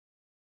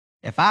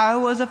If I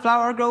was a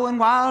flower growing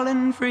wild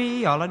and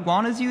free, all I'd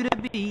want is you to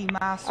be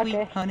my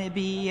sweet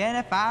honeybee. And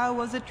if I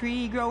was a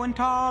tree growing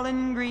tall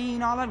and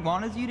green, all I'd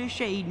want is you to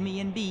shade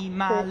me and be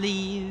my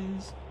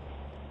leaves.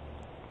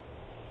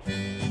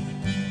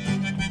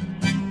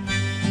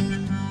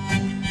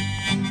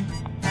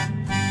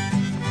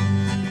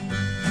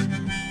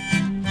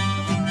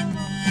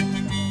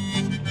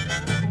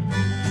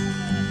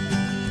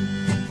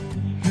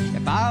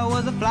 If I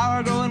was a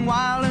flower growing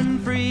wild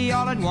and free,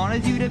 all I'd want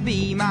is you to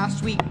be my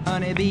sweet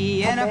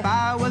honeybee. And if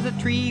I was a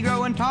tree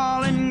growing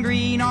tall and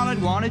green, all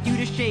I'd want is you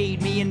to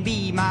shade me and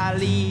be my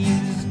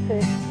leaves.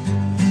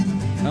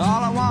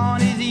 All I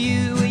want is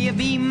you, will you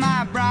be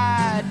my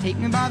bride? Take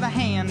me by the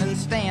hand and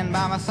stand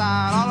by my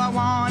side. All I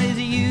want is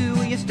you,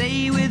 will you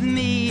stay with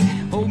me?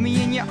 Hold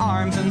me in your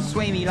arms and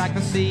sway me like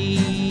the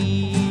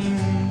sea.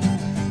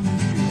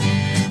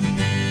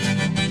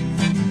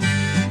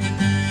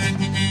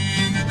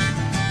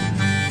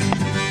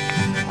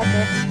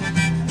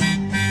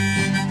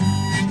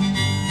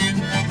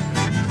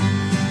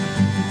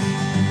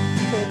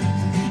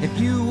 If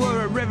you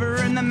were a river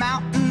in the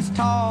mountains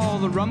tall,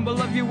 the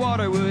rumble of your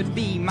water would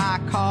be my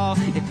call.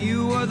 If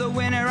you were the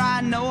winter,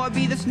 I know I'd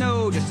be the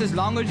snow, just as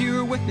long as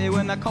you're with me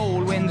when the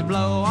cold winds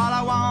blow. All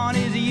I want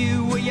is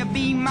you, will you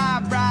be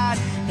my bride?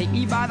 Take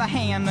me by the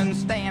hand and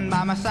stand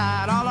by my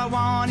side. All I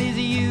want is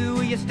you,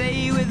 will you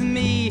stay with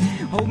me?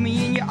 Hold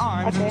me in your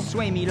arms and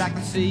sway me like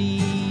the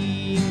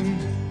sea.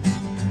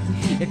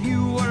 If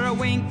you were a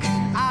wink,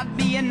 I'd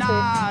be a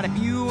nod. If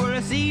you were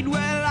a seed,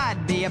 well,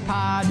 I'd be a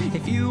pod.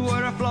 If you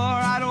were a floor,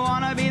 I'd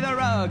wanna be the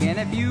rug. And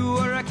if you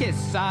were a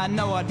kiss, I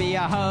know I'd be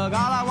a hug.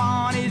 All I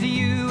want is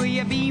you, will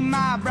you be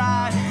my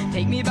bride?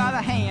 Take me by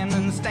the hand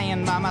and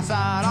stand by my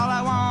side. All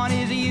I want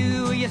is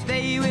you, will you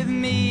stay with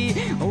me?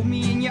 Hold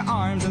me in your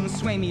arms and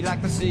sway me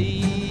like the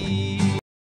sea.